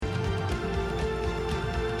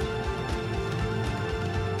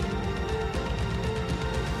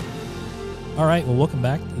All right, well, welcome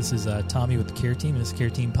back. This is Tommy with the Care Team, and this is Care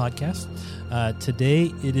Team Podcast.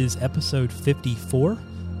 Today, it is episode 54,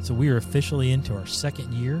 so we are officially into our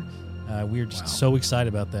second year. We are just so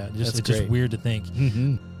excited about that. It's just weird to think.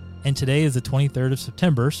 Mm-hmm. And today is the 23rd of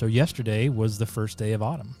September, so yesterday was the first day of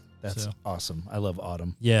autumn. That's awesome. I love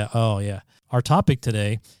autumn. Yeah, oh yeah. Our topic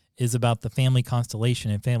today is about the family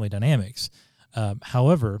constellation and family dynamics.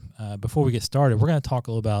 However, before we get started, we're going to talk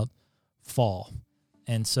a little about fall.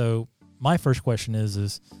 And so my first question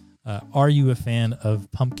is are you a fan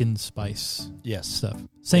of pumpkin spice stuff?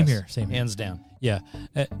 Same here. Hands down. Yeah.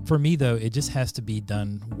 For me, though, it just has to be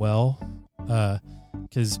done well,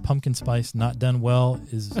 because pumpkin spice not done well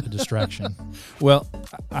is a distraction. Well,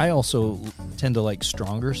 I also tend to like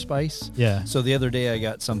stronger spice. Yeah. So the other day I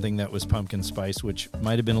got something that was pumpkin spice, which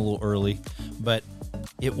might have been a little early, but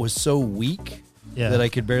it was so weak that I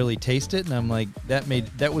could barely taste it, and I'm like,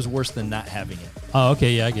 that was worse than not having it. Oh,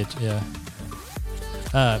 okay, yeah, I get you,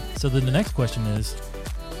 yeah. So then the next question is,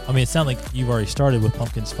 I mean, it sounds like you've already started with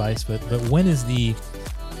pumpkin spice, but when is the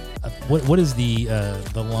what is the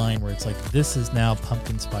line where it's like, this is now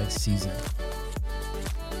pumpkin spice season?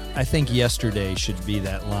 I think yesterday should be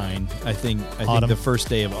that line. I think the first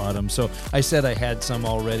day of autumn. So I said I had some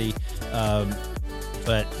already.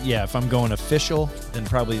 But yeah, if I'm going official, then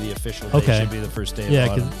probably the official day should be the first day of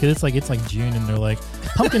autumn. Yeah, because it's like June, and they're like,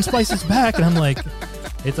 pumpkin spice is back, and I'm like,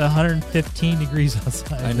 it's 115 degrees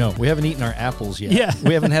outside. I know. We haven't eaten our apples yet. Yeah.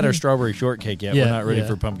 We haven't had our strawberry shortcake yet. We're not ready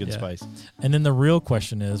for pumpkin spice. And then the real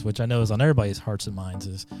question is, which I know is on everybody's hearts and minds,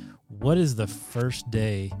 is what is the first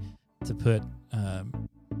day to put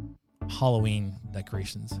Halloween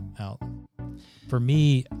decorations out? For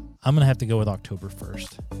me, I'm going to have to go with October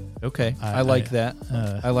 1st. Okay. I like that.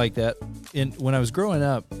 I like that. When I was growing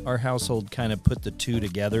up, our household kind of put the two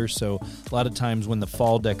together. So a lot of times when the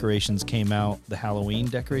fall decorations came out, the Halloween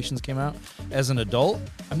decorations came out. As an adult,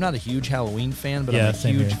 I'm not a huge Halloween fan, but I'm a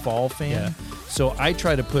huge fall fan. Yeah. So I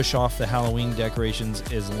try to push off the Halloween decorations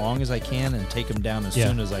as long as I can and take them down as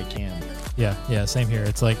soon as I can. Yeah, same here.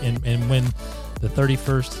 It's like, and when the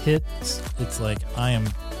 31st hits, it's like I'm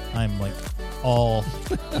like all,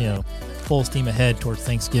 full steam ahead towards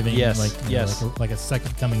Thanksgiving. Like a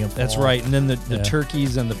second coming of fall. That's right. And then the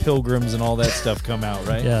turkeys and the pilgrims and all that stuff come out,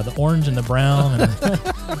 right? Yeah, the orange and the brown. And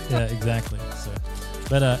yeah, exactly. So,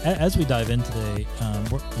 but as we dive in today,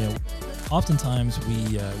 oftentimes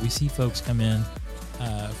we see folks come in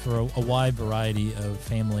for a wide variety of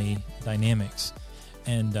family dynamics,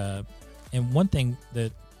 and one thing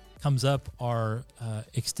that comes up are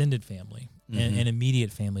extended family. And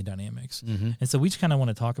immediate family dynamics. Mm-hmm. And so we just kind of want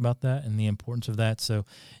to talk about that and the importance of that. So,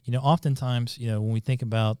 oftentimes, when we think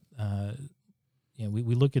about,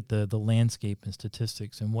 we look at the landscape and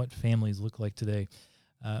statistics and what families look like today.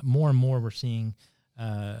 More and more we're seeing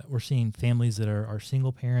families that are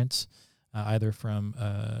single parents, either from,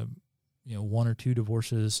 one or two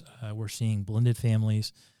divorces. We're seeing blended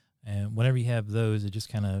families. And whenever you have those, it just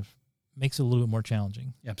kind of makes it a little bit more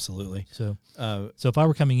challenging. Absolutely. So if I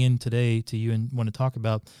were coming in today to you and want to talk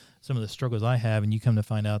about some of the struggles I have, and you come to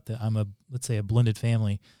find out that I'm let's say a blended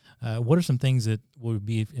family, what are some things that would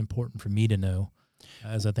be important for me to know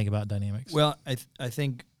as I think about dynamics? Well, I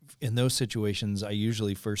think in those situations, I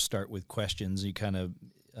usually first start with questions. You kind of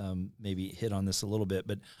maybe hit on this a little bit,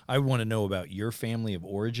 but I want to know about your family of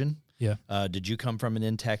origin. Yeah. Did you come from an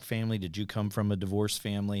intact family? Did you come from a divorced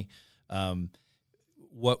family?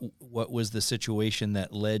 What was the situation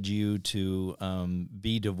that led you to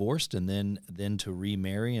be divorced and then to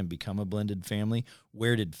remarry and become a blended family?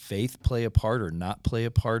 Where did faith play a part or not play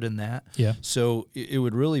a part in that? Yeah. So it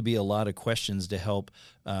would really be a lot of questions to help,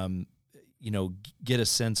 get a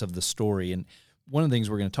sense of the story. And one of the things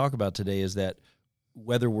we're going to talk about today is that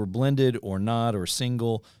whether we're blended or not or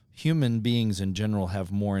single, human beings in general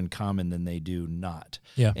have more in common than they do not.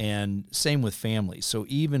 Yeah. And same with families. So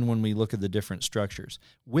even when we look at the different structures,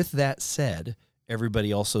 with that said,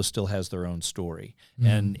 everybody also still has their own story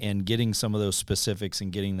and getting some of those specifics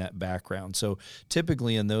and getting that background. So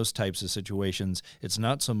typically in those types of situations, it's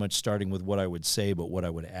not so much starting with what I would say, but what I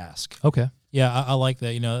would ask. Okay. Yeah, I like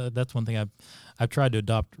that. That's one thing I've tried to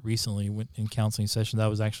adopt recently in counseling sessions. I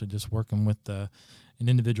was actually just working with an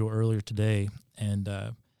individual earlier today, and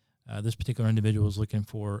this particular individual was looking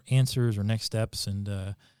for answers or next steps, and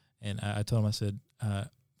I told him, I said,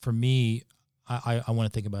 for me, I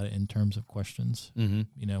want to think about it in terms of questions.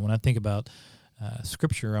 Mm-hmm. When I think about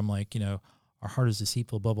Scripture, I'm like, our heart is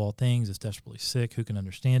deceitful above all things, it's desperately sick, who can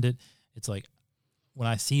understand it? It's like, when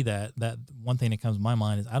I see that one thing that comes to my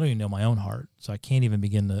mind is I don't even know my own heart, so I can't even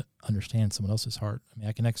begin to understand someone else's heart. I mean,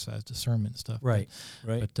 I can exercise discernment and stuff. Right.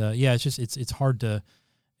 But yeah, it's just it's hard to.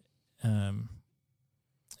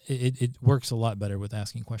 it works a lot better with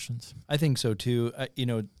asking questions. I think so too.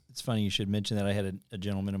 It's funny you should mention that. I had a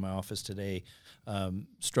gentleman in my office today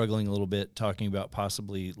struggling a little bit, talking about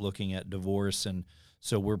possibly looking at divorce. And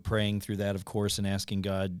so we're praying through that, of course, and asking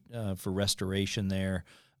God for restoration there.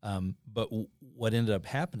 But what ended up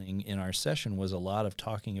happening in our session was a lot of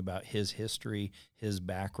talking about his history, his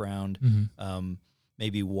background,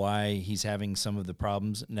 maybe why he's having some of the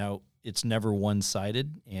problems. Now, it's never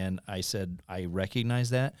one-sided, and I said, I recognize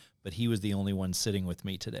that, but he was the only one sitting with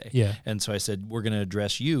me today. Yeah. And so I said, we're going to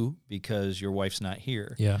address you because your wife's not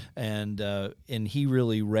here. Yeah. And he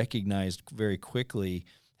really recognized very quickly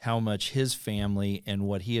how much his family and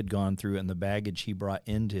what he had gone through and the baggage he brought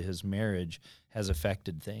into his marriage has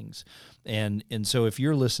affected things. And so if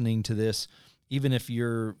you're listening to this, even if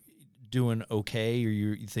you're doing okay or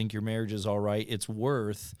you think your marriage is all right, it's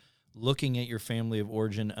worth looking at your family of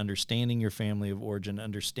origin, understanding your family of origin,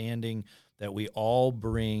 understanding that we all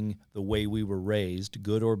bring the way we were raised,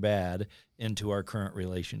 good or bad, into our current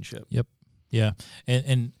relationship. Yep. Yeah.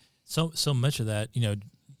 And so much of that,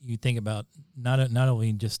 you think about not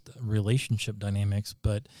only just relationship dynamics,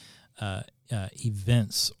 but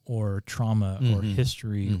events or trauma or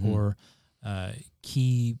history or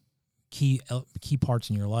key parts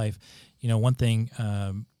in your life. One thing,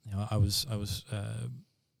 I was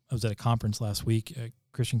at a conference last week, a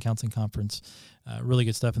Christian counseling conference, really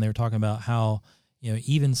good stuff. And they were talking about how,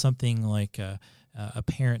 even something like a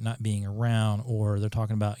parent not being around, or they're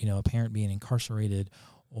talking about, a parent being incarcerated,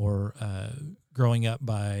 or growing up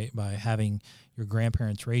by having your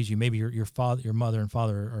grandparents raise you. Maybe your mother and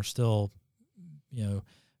father are still,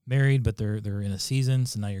 married, but they're in a season.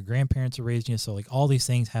 So now your grandparents are raising you. So like all these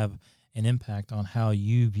things have an impact on how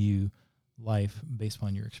you view life based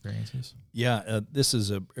upon your experiences. Yeah, this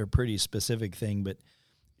is a pretty specific thing, but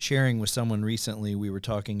sharing with someone recently, we were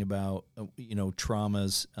talking about,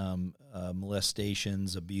 traumas,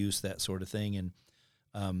 molestations, abuse, that sort of thing.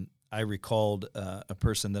 And I recalled a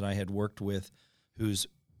person that I had worked with whose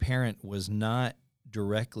parent was not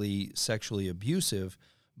directly sexually abusive,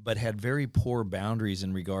 but had very poor boundaries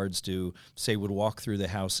in regards to, say, would walk through the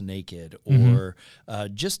house naked, or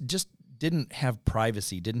just didn't have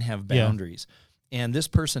privacy, didn't have boundaries. Yeah. And this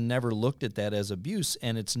person never looked at that as abuse,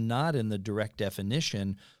 and it's not in the direct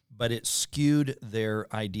definition, but it skewed their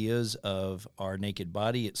ideas of our naked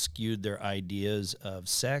body. It skewed their ideas of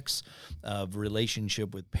sex, of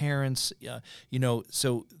relationship with parents.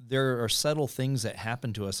 So there are subtle things that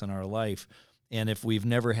happen to us in our life, and if we've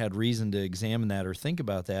never had reason to examine that or think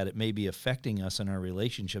about that, it may be affecting us in our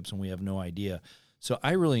relationships, and we have no idea. So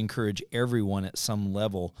I really encourage everyone at some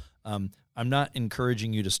level. I'm not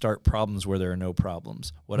encouraging you to start problems where there are no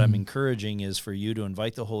problems. What I'm encouraging is for you to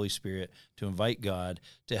invite the Holy Spirit, to invite God,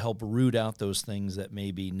 to help root out those things that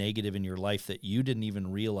may be negative in your life that you didn't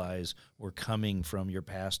even realize were coming from your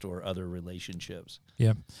past or other relationships.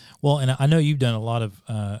 Yeah. Well, and I know you've done a lot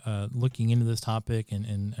of looking into this topic,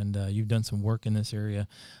 and you've done some work in this area.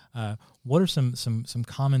 What are some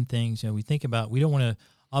common things, we think about? We don't want to,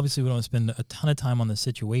 obviously, we don't want to spend a ton of time on the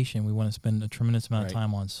situation. We want to spend a tremendous amount of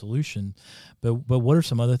time on solution. But what are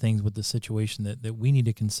some other things with the situation that we need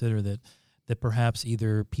to consider that perhaps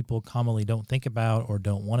either people commonly don't think about or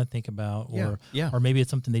don't want to think about, or maybe it's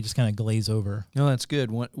something they just kind of glaze over? No, that's good.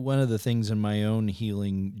 One of the things in my own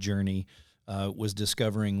healing journey was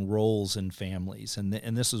discovering roles in families. And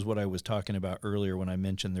this is what I was talking about earlier when I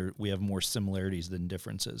mentioned we have more similarities than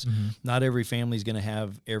differences. Not every family is going to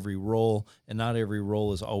have every role, and not every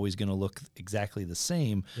role is always going to look exactly the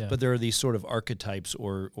same, but there are these sort of archetypes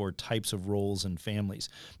or types of roles in families.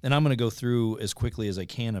 And I'm going to go through as quickly as I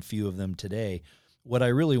can a few of them today. What I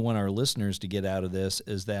really want our listeners to get out of this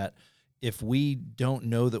is that if we don't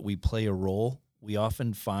know that we play a role, we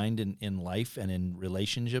often find in life and in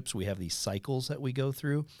relationships, we have these cycles that we go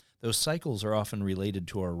through. Those cycles are often related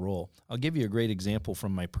to our role. I'll give you a great example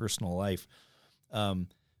from my personal life.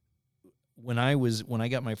 When I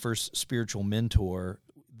got my first spiritual mentor,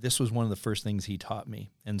 this was one of the first things he taught me.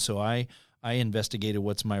 And so I investigated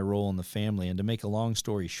what's my role in the family. And to make a long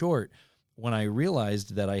story short, when I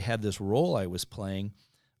realized that I had this role I was playing,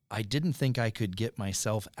 I didn't think I could get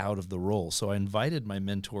myself out of the role. So I invited my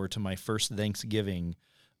mentor to my first Thanksgiving,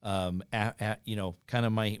 kind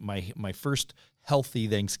of my first healthy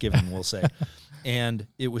Thanksgiving, we'll say. And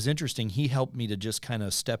it was interesting. He helped me to just kind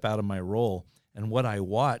of step out of my role. And what I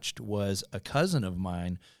watched was a cousin of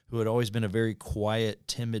mine who had always been a very quiet,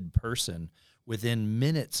 timid person, within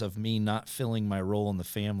minutes of me not filling my role in the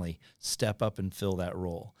family, step up and fill that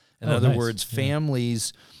role. In other words,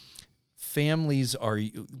 families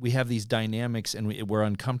we have these dynamics, and we're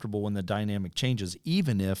uncomfortable when the dynamic changes,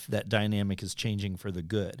 even if that dynamic is changing for the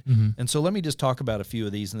good. Mm-hmm. And so let me just talk about a few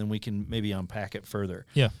of these, and then we can maybe unpack it further.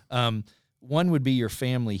 Yeah. One would be your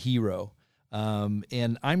family hero.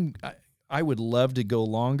 And I would love to go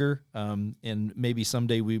longer, and maybe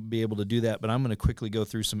someday we'd be able to do that, but I'm going to quickly go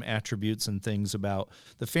through some attributes and things about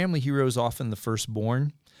the family hero. Is often the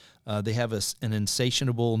firstborn. They have an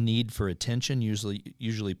insatiable need for attention,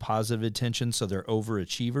 usually positive attention, so they're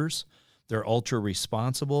overachievers. They're ultra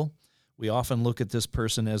responsible. We often look at this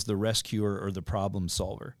person as the rescuer or the problem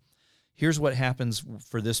solver. Here's what happens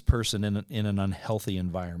for this person in an unhealthy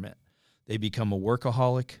environment. They become a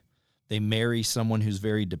workaholic. They marry someone who's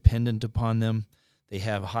very dependent upon them. They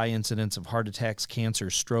have high incidence of heart attacks, cancer,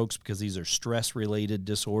 strokes, because these are stress-related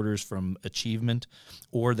disorders from achievement,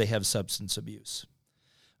 or they have substance abuse.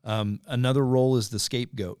 Another role is the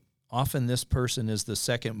scapegoat. Often this person is the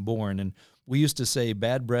second born, and we used to say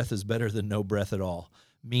bad breath is better than no breath at all,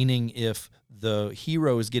 meaning if the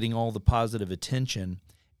hero is getting all the positive attention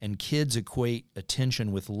and kids equate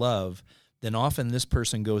attention with love, then often this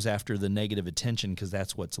person goes after the negative attention because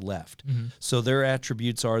that's what's left. Mm-hmm. So their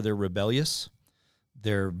attributes are they're rebellious,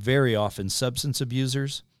 they're very often substance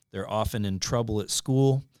abusers, they're often in trouble at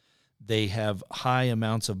school, they have high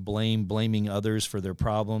amounts of blaming others for their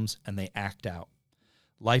problems, and they act out.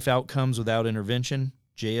 Life outcomes without intervention,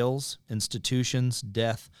 jails, institutions,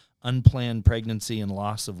 death, unplanned pregnancy, and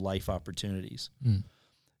loss of life opportunities.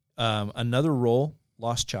 Another role,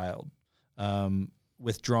 lost child.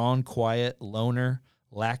 Withdrawn, quiet, loner,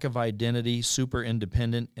 lack of identity, super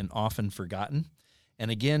independent, and often forgotten. And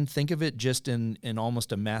again, think of it just in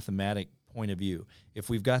almost a mathematic point of view. If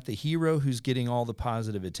we've got the hero who's getting all the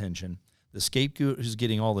positive attention, the scapegoat who's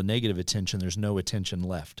getting all the negative attention, there's no attention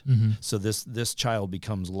left. Mm-hmm. So this child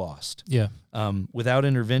becomes lost. Yeah. Without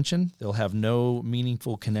intervention, they'll have no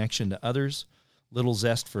meaningful connection to others, little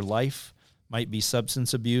zest for life, might be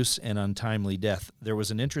substance abuse, and untimely death. There was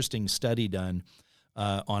an interesting study done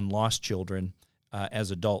on lost children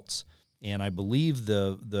as adults, and I believe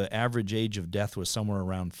the average age of death was somewhere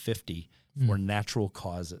around 50 for natural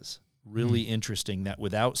causes. Really interesting that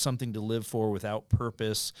without something to live for, without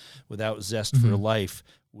purpose, without zest for life,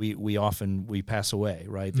 we often pass away,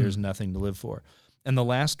 right? There's nothing to live for. And the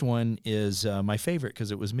last one is my favorite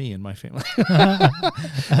because it was me and my family,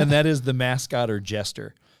 and that is the mascot or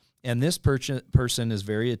jester. And this person is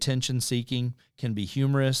very attention-seeking, can be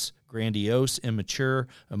humorous, grandiose, immature,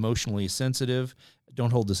 emotionally sensitive.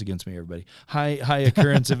 Don't hold this against me, everybody. High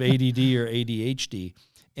occurrence of ADD or ADHD.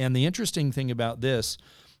 And the interesting thing about this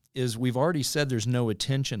is we've already said there's no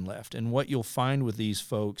attention left. And what you'll find with these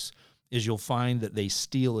folks is you'll find that they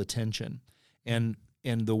steal attention. And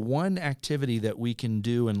the one activity that we can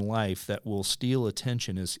do in life that will steal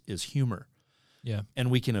attention is humor. Yeah. And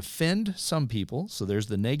we can offend some people, so there's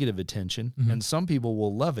the negative attention, and some people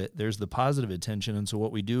will love it. There's the positive attention, and so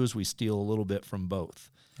what we do is we steal a little bit from both.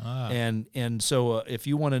 And so if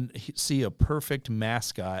you want to see a perfect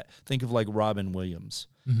mascot, think of like Robin Williams.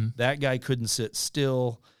 That guy couldn't sit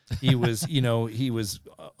still. He was, he was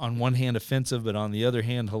on one hand offensive, but on the other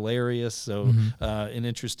hand hilarious. So an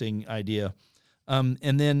interesting idea.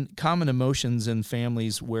 And then common emotions in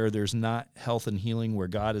families where there's not health and healing, where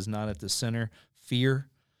God is not at the center: fear,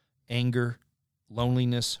 anger,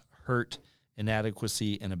 loneliness, hurt,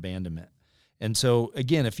 inadequacy, and abandonment. And so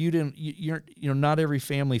again, if you didn't, not every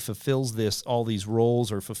family fulfills all these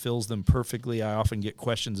roles or fulfills them perfectly. I often get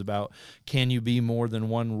questions about, can you be more than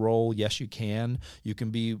one role? Yes, you can. You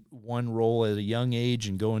can be one role at a young age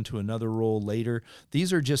and go into another role later.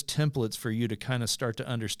 These are just templates for you to kind of start to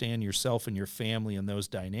understand yourself and your family and those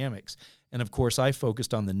dynamics. And of course, I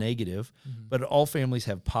focused on the negative, but all families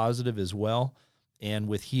have positive as well. And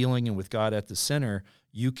with healing and with God at the center,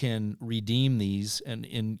 you can redeem these. And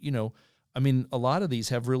a lot of these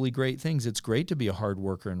have really great things. It's great to be a hard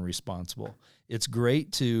worker and responsible. It's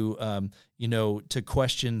great to, to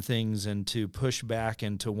question things and to push back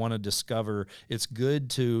and to want to discover. It's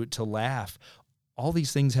good to laugh. All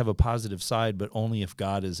these things have a positive side, but only if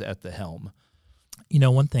God is at the helm.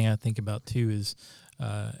 One thing I think about too is,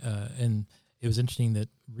 and it was interesting that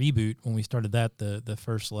Reboot, when we started that, the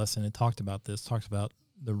first lesson, it talked about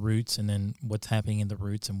the roots and then what's happening in the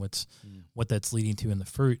roots and what that's leading to in the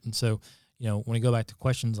fruit. And so, when we go back to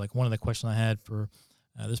questions, like one of the questions I had for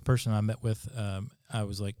this person I met with, I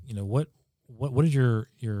was like, what is your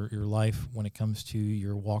life when it comes to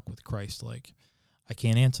your walk with Christ? Like, I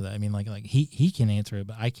can't answer that. I mean, like he can answer it,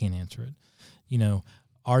 but I can't answer it.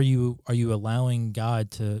 Are you allowing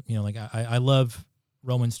God to, I love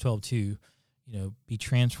Romans 12:2, be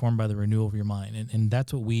transformed by the renewal of your mind. And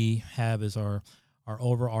that's what we have as our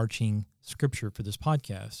overarching scripture for this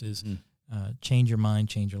podcast is change your mind,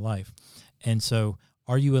 change your life. And so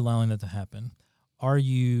are you allowing that to happen? Are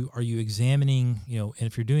you examining, and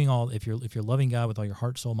if you're doing if you're loving God with all your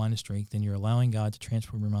heart, soul, mind, and strength, then you're allowing God to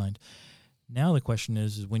transform your mind. Now the question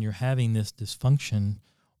is when you're having this dysfunction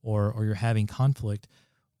or you're having conflict,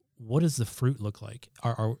 what does the fruit look like?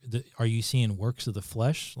 Are you seeing works of the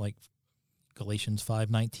flesh like Galatians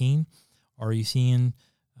 5:19? Or are you seeing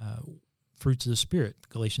fruits of the Spirit,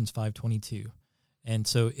 Galatians 5:22? And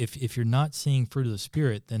so if you're not seeing fruit of the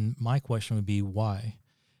Spirit, then my question would be why?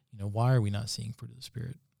 Why are we not seeing fruit of the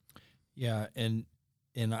Spirit? Yeah, and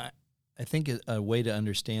I think a way to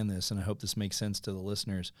understand this, and I hope this makes sense to the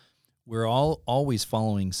listeners, we're all always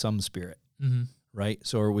following some spirit, right?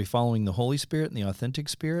 So are we following the Holy Spirit and the authentic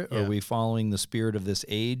Spirit, or are we following the spirit of this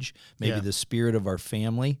age, maybe the spirit of our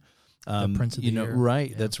family? The Prince of the Air.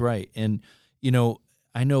 Right, that's right. And,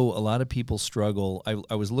 I know a lot of people struggle.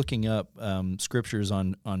 I was looking up scriptures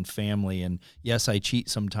on family, and yes, I cheat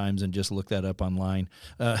sometimes and just look that up online.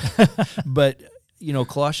 But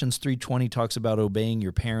Colossians 3:20 talks about obeying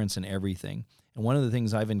your parents in everything. And one of the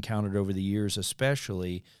things I've encountered over the years,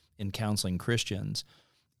 especially in counseling Christians,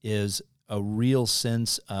 is a real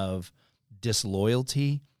sense of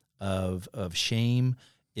disloyalty, of shame,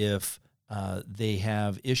 if they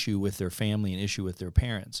have issue with their family and issue with their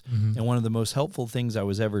parents. And one of the most helpful things I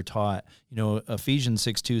was ever taught, Ephesians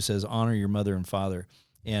 6:2 says, honor your mother and father.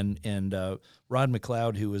 And Rod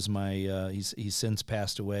McLeod, who was my, he's since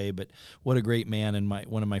passed away, but what a great man and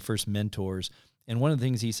one of my first mentors. And one of the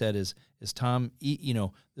things he said is Tom, the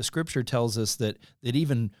scripture tells us that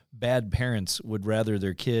even bad parents would rather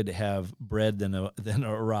their kid have bread than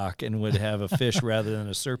a rock, and would have a fish rather than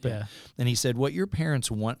a serpent. Yeah. And he said, what your parents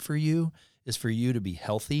want for you is for you to be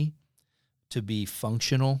healthy, to be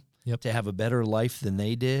functional, to have a better life than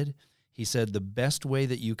they did. He said the best way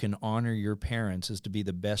that you can honor your parents is to be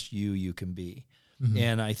the best you can be.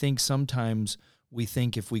 And I think sometimes we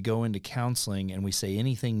think if we go into counseling and we say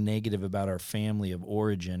anything negative about our family of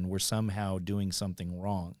origin, we're somehow doing something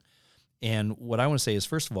wrong. And what I want to say is,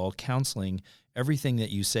 first of all, counseling, everything that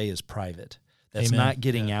you say is private. That's not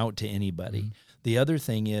getting out to anybody. The other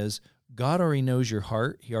thing is, God already knows your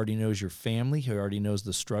heart. He already knows your family. He already knows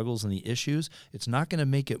the struggles and the issues. It's not going to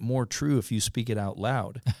make it more true if you speak it out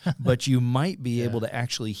loud, but you might be able to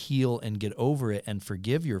actually heal and get over it and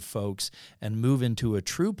forgive your folks and move into a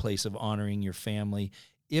true place of honoring your family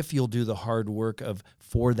if you'll do the hard work of,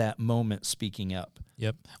 for that moment, speaking up.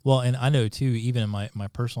 Yep. Well, and I know, too, even in my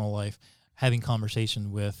personal life, having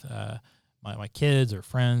conversation with my kids or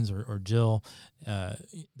friends or Jill,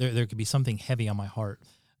 there could be something heavy on my heart.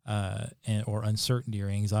 Or uncertainty or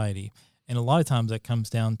anxiety. And a lot of times that comes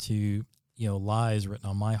down to, lies written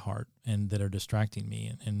on my heart and that are distracting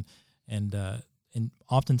me. And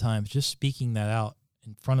oftentimes just speaking that out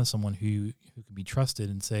in front of someone who can be trusted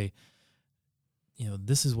and say,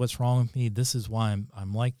 this is what's wrong with me. This is why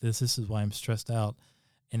I'm like this. This is why I'm stressed out.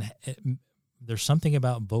 And there's something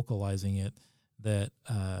about vocalizing it that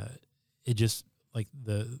it just like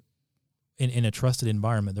in a trusted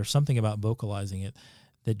environment, there's something about vocalizing it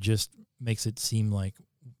that just makes it seem like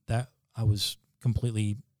that I was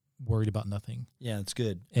completely worried about nothing. Yeah, it's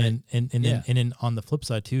good. And then on the flip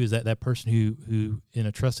side too is that person who in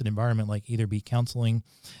a trusted environment, like either be counseling,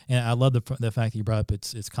 and I love the fact that you brought up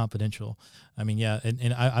it's confidential. I mean,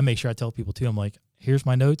 and I make sure I tell people too. I'm like, here's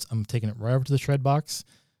my notes. I'm taking it right over to the shred box.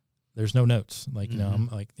 There's no notes, like I'm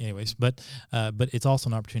like, anyways. But it's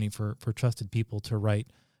also an opportunity for trusted people to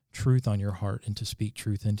write truth on your heart and to speak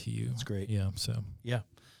truth into you. That's great. Yeah. So yeah.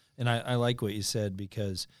 And I like what you said,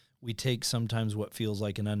 because we take sometimes what feels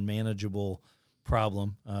like an unmanageable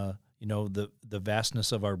problem. The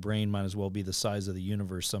vastness of our brain might as well be the size of the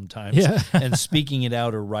universe sometimes. Yeah. And speaking it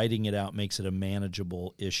out or writing it out makes it a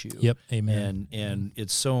manageable issue. Yep. Amen. And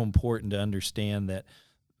it's so important to understand that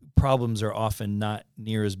problems are often not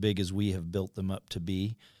near as big as we have built them up to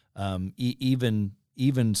be.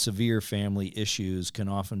 Even severe family issues can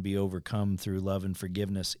often be overcome through love and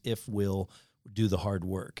forgiveness if we'll do the hard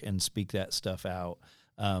work and speak that stuff out.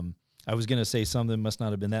 I was going to say something must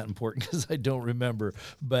not have been that important because I don't remember,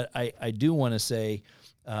 but I do want to say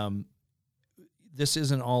this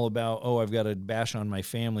isn't all about, I've got to bash on my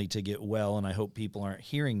family to get well, and I hope people aren't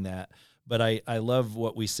hearing that. But I love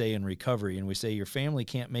what we say in recovery, and we say your family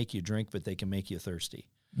can't make you drink, but they can make you thirsty.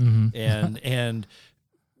 And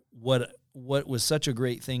what what was such a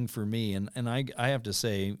great thing for me, and I have to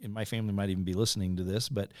say, and my family might even be listening to this,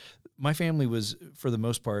 but my family was, for the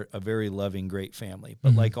most part, a very loving, great family.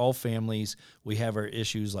 But like all families, we have our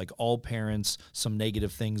issues. Like all parents, some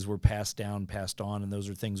negative things were passed on, and those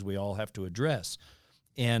are things we all have to address.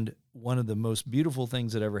 And one of the most beautiful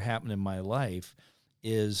things that ever happened in my life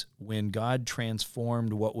is when God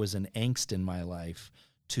transformed what was an angst in my life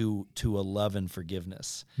to a love and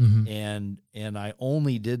forgiveness. And I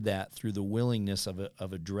only did that through the willingness of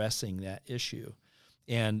addressing that issue.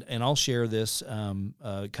 And I'll share this kind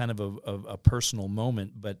of a personal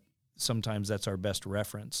moment, but sometimes that's our best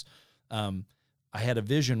reference. I had a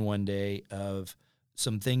vision one day of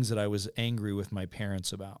some things that I was angry with my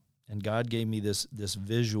parents about. And God gave me this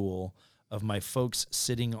visual of my folks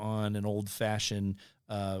sitting on an old-fashioned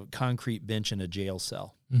concrete bench in a jail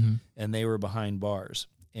cell, and they were behind bars.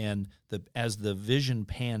 And as the vision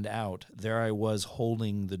panned out, there I was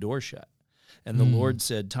holding the door shut. And the Lord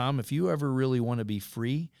said, Tom, if you ever really want to be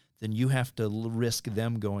free, then you have to risk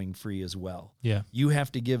them going free as well. Yeah. You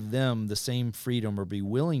have to give them the same freedom, or be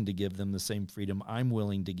willing to give them the same freedom I'm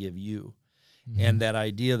willing to give you. And that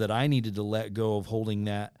idea that I needed to let go of holding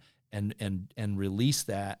that and release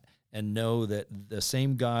that, and know that the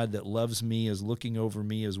same God that loves me, is looking over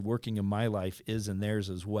me, is working in my life, is in theirs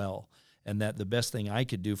as well. And that the best thing I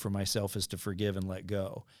could do for myself is to forgive and let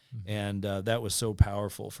go. And that was so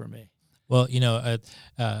powerful for me. Well,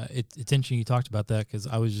 it's interesting you talked about that, because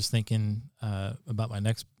I was just thinking about my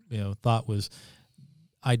next thought was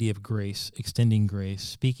idea of grace, extending grace,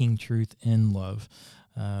 speaking truth in love.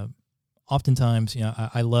 Oftentimes,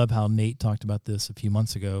 I love how Nate talked about this a few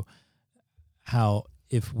months ago, how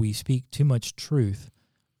if we speak too much truth,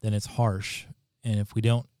 then it's harsh. And if we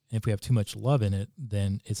have too much love in it,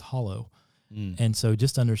 then it's hollow. And so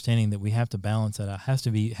just understanding that we have to balance that out.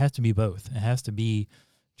 It has to be both. It has to be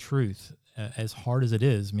truth, as hard as it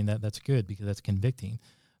is. I mean, that's good, because that's convicting.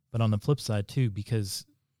 But on the flip side too, because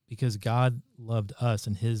God loved us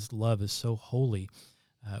and his love is so holy,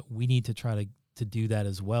 we need to try to do that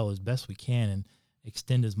as well as best we can, and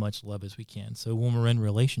extend as much love as we can. So when we're in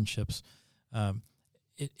relationships,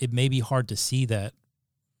 it may be hard to see that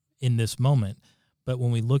in this moment, but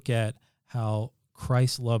when we look at how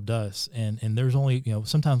Christ loved us, and there's only,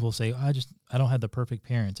 sometimes we'll say, I don't have the perfect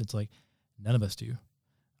parents. It's like, none of us do.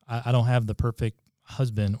 I don't have the perfect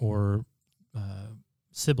husband or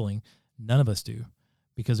sibling. None of us do,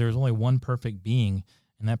 because there's only one perfect being,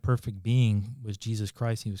 and that perfect being was Jesus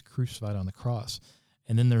Christ. He was crucified on the cross.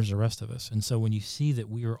 And then there's the rest of us. And so when you see that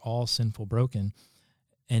we are all sinful, broken,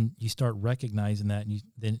 and you start recognizing that,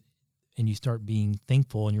 and you start being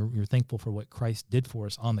thankful, and you're thankful for what Christ did for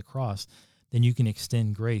us on the cross, then you can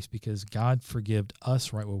extend grace, because God forgave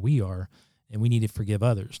us right where we are, and we need to forgive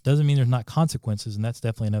others. Doesn't mean there's not consequences, and that's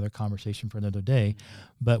definitely another conversation for another day,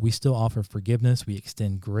 but we still offer forgiveness. We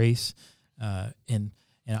extend grace, and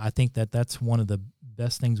I think that's one of the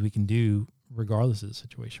best things we can do regardless of the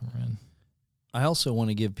situation we're in. I also want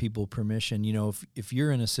to give people permission, if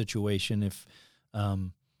you're in a situation,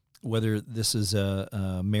 whether this is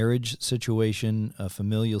a marriage situation, a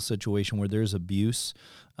familial situation where there's abuse,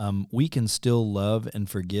 we can still love and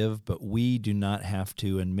forgive, but we do not have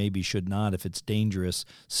to, and maybe should not, if it's dangerous,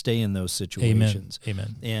 stay in those situations.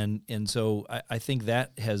 Amen. And so I think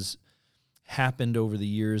that has happened over the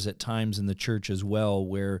years at times in the church as well,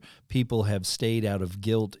 where people have stayed out of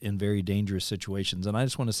guilt in very dangerous situations. And I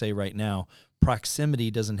just want to say right now,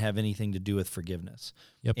 proximity doesn't have anything to do with forgiveness.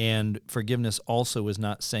 Yep. And forgiveness also is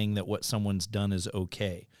not saying that what someone's done is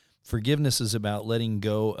okay. Forgiveness is about letting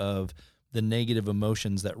go of the negative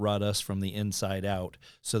emotions that rot us from the inside out,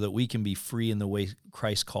 so that we can be free in the way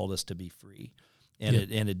Christ called us to be free. And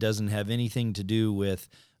it doesn't have anything to do with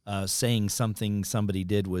saying something somebody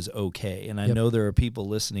did was okay. And I know there are people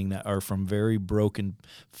listening that are from very broken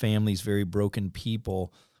families, very broken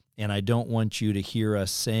people, and I don't want you to hear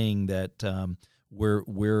us saying that we're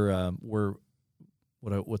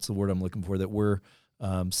what's the word I'm looking for? That we're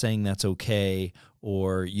saying that's okay,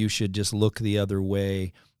 or you should just look the other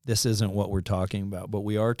way. This isn't what we're talking about, but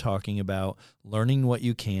we are talking about learning what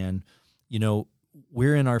you can.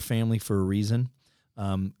 We're in our family for a reason.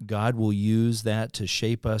 God will use that to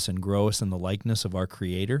shape us and grow us in the likeness of our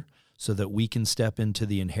Creator, so that we can step into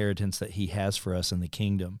the inheritance that He has for us in the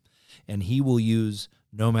kingdom. And He will use,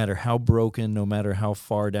 no matter how broken, no matter how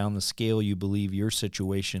far down the scale you believe your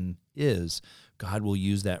situation is, God will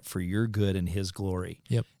use that for your good and His glory.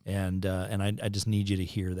 Yep. And I just need you to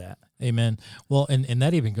hear that. Amen. Well, and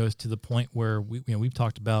that even goes to the point where we've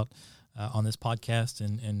talked about on this podcast,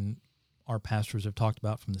 and our pastors have talked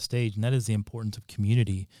about from the stage, and that is the importance of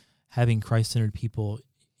community, having Christ-centered people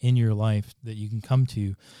in your life that you can come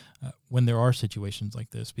to when there are situations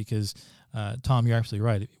like this. Because, Tom, you're absolutely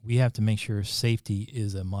right. We have to make sure safety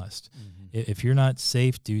is a must. Mm-hmm. If you're not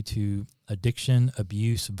safe due to addiction,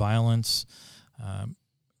 abuse, violence,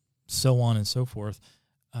 so on and so forth,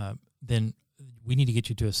 then we need to get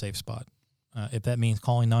you to a safe spot. If that means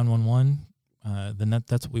calling 911, then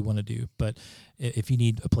that's what we want to do. But if you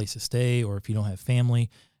need a place to stay, or if you don't have family,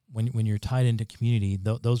 when you're tied into community,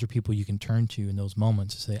 those are people you can turn to in those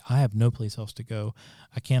moments to say, I have no place else to go.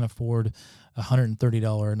 I can't afford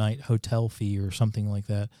 $130 a night hotel fee or something like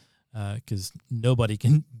that, because nobody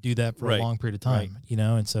can do that for a long period of time,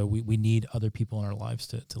 and so we need other people in our lives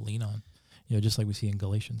to lean on. Just like we see in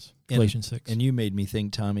Galatians 6. And you made me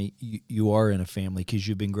think, Tommy, you are in a family because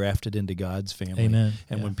you've been grafted into God's family. Amen.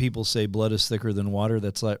 And when people say blood is thicker than water,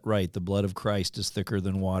 that's right. The blood of Christ is thicker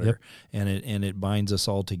than water, and it binds us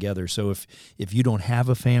all together. So if you don't have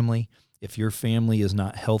a family, if your family is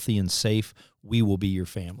not healthy and safe, we will be your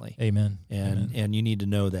family. Amen. And you need to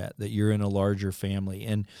know that you're in a larger family.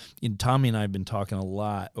 And Tommy and I have been talking a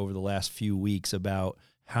lot over the last few weeks about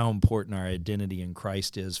how important our identity in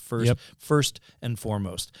Christ is, first and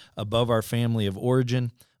foremost, above our family of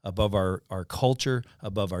origin, above our culture,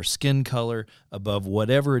 above our skin color, above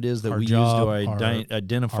whatever it is that we job, use to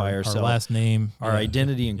identify ourselves. Our last name. Our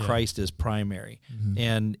identity in Christ is primary.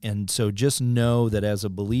 Mm-hmm. And so just know that as a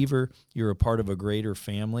believer, you're a part of a greater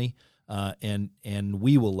family, and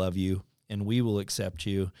we will love you, and we will accept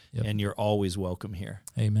you, and you're always welcome here.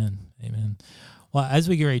 Amen. Amen. Well, as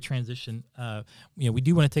we get ready to transition, we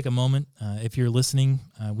do want to take a moment. If you're listening,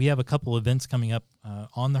 we have a couple events coming up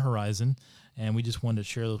on the horizon, and we just wanted to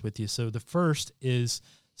share those with you. So the first is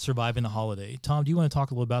Surviving the Holiday. Tom, do you want to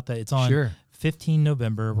talk a little about that? It's on 15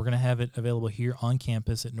 November. We're going to have it available here on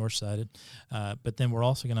campus at Northside, but then we're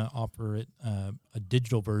also going to offer it a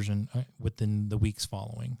digital version within the weeks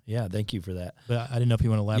following. Yeah, thank you for that. But I didn't know if you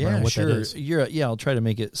want to elaborate on what that is. I'll try to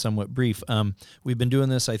make it somewhat brief. We've been doing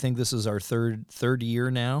this. I think this is our third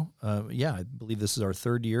year now. I believe this is our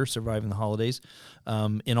third year, Surviving the Holidays.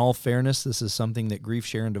 In all fairness, this is something that Grief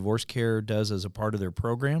Share and Divorce Care does as a part of their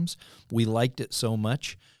programs. We liked it so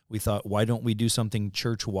much, we thought, why don't we do something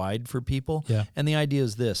church-wide for people? Yeah. And the idea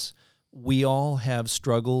is this. We all have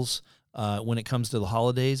struggles when it comes to the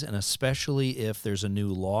holidays, and especially if there's a new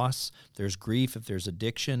loss, if there's grief, if there's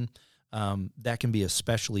addiction, that can be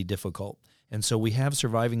especially difficult. And so we have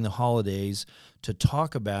Surviving the Holidays to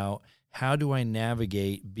talk about how do I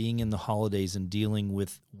navigate being in the holidays and dealing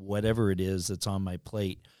with whatever it is that's on my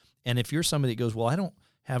plate. And if you're somebody that goes, well, I don't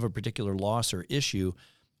have a particular loss or issue,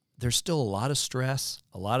 there's still a lot of stress,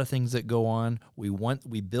 a lot of things that go on.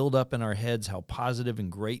 We build up in our heads how positive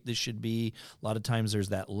and great this should be. A lot of times there's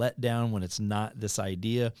that letdown when it's not this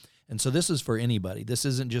idea. And so this is for anybody. This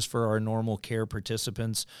isn't just for our normal care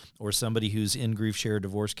participants or somebody who's in Grief Share or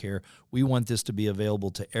Divorce Care. We want this to be available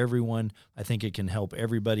to everyone. I think it can help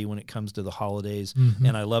everybody when it comes to the holidays. Mm-hmm.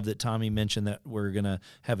 And I love that Tommy mentioned that we're going to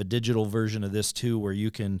have a digital version of this too, where you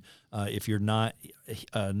can, if you're not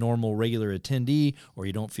a normal, regular attendee, or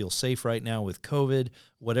you don't feel safe right now with COVID,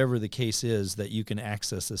 whatever the case is, that you can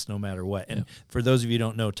access this no matter what. And for those of you who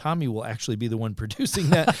don't know, Tommy will actually be the one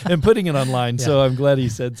producing that and putting it online. So I'm glad he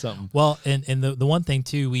said something. Well, and the one thing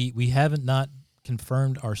too, we haven't not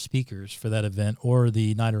confirmed our speakers for that event or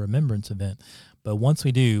the Night of Remembrance event. But once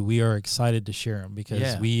we do, we are excited to share them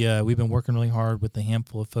because we've been working really hard with a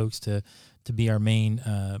handful of folks to be our main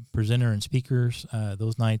presenter and speakers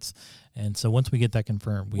those nights. And so once we get that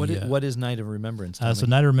confirmed, what is Night of Remembrance? So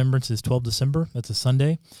Night of Remembrance is 12 December. That's a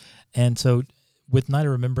Sunday. And so with Night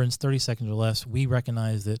of Remembrance, 30 seconds or less, we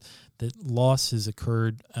recognize that loss has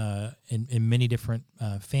occurred in many different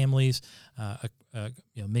families,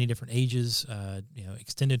 many different ages,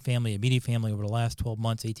 extended family, immediate family over the last 12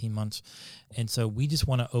 months, 18 months. And so we just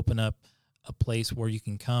want to open up a place where you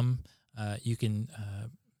can come, you can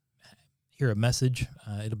hear a message.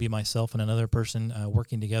 It'll be myself and another person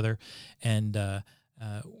working together. And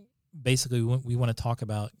basically we want to talk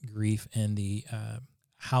about grief and the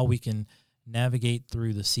how we can navigate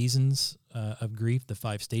through the seasons of grief, the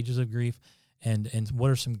 5 stages of grief, and what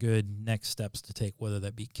are some good next steps to take, whether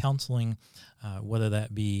that be counseling, whether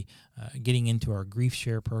that be getting into our Grief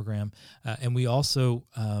Share program. And we also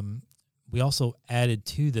added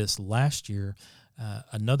to this last year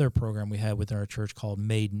another program we had within our church called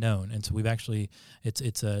Made Known. And so we've actually,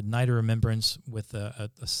 it's a Night of Remembrance with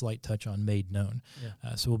a slight touch on Made Known.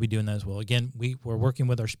 Yeah. So we'll be doing that as well. Again, we're working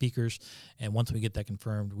with our speakers, and once we get that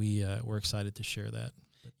confirmed, we're excited to share that.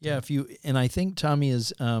 Yeah, I think, Tommy,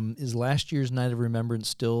 is last year's Night of Remembrance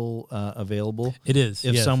still available? It is.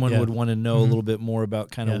 If someone would want to know a little bit more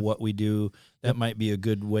about kind of what we do, that might be a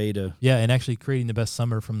good way to. Yeah, and actually Creating the Best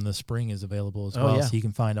Summer from the Spring is available as well, so you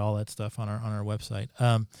can find all that stuff on our website.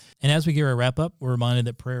 And as we get our wrap up, we're reminded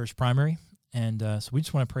that prayer is primary. And so we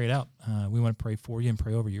just want to pray it out. We want to pray for you and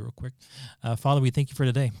pray over you real quick. Father, we thank you for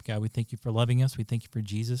today. God, we thank you for loving us. We thank you for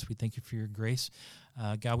Jesus. We thank you for your grace.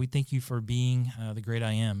 God, we thank you for being the great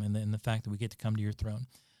I am and the fact that we get to come to your throne.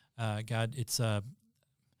 God, it's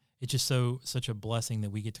just such a blessing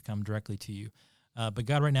that we get to come directly to you. But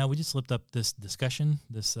God, right now, we just lift up this discussion,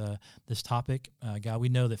 this topic. God, we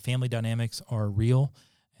know that family dynamics are real,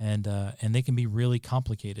 and they can be really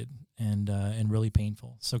complicated and really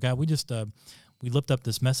painful. So God, we just we lift up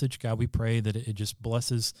this message. God, we pray that it just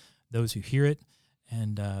blesses those who hear it,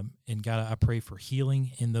 and God, I pray for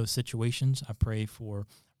healing in those situations. I pray for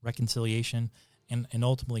reconciliation, and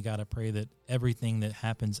ultimately, God, I pray that everything that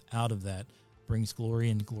happens out of that brings glory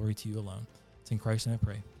and glory to you alone. It's in Christ's name I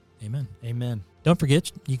pray. Amen. Amen. Don't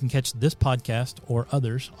forget, you can catch this podcast or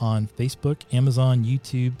others on Facebook, Amazon,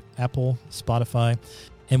 YouTube, Apple, Spotify.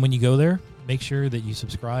 And when you go there, make sure that you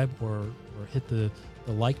subscribe or hit the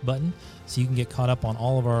like button so you can get caught up on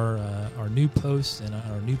all of our new posts and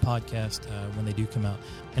our new podcast when they do come out.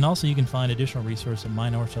 And also you can find additional resources at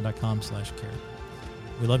mynorthstar.com/care.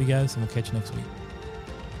 We love you guys, and we'll catch you next week.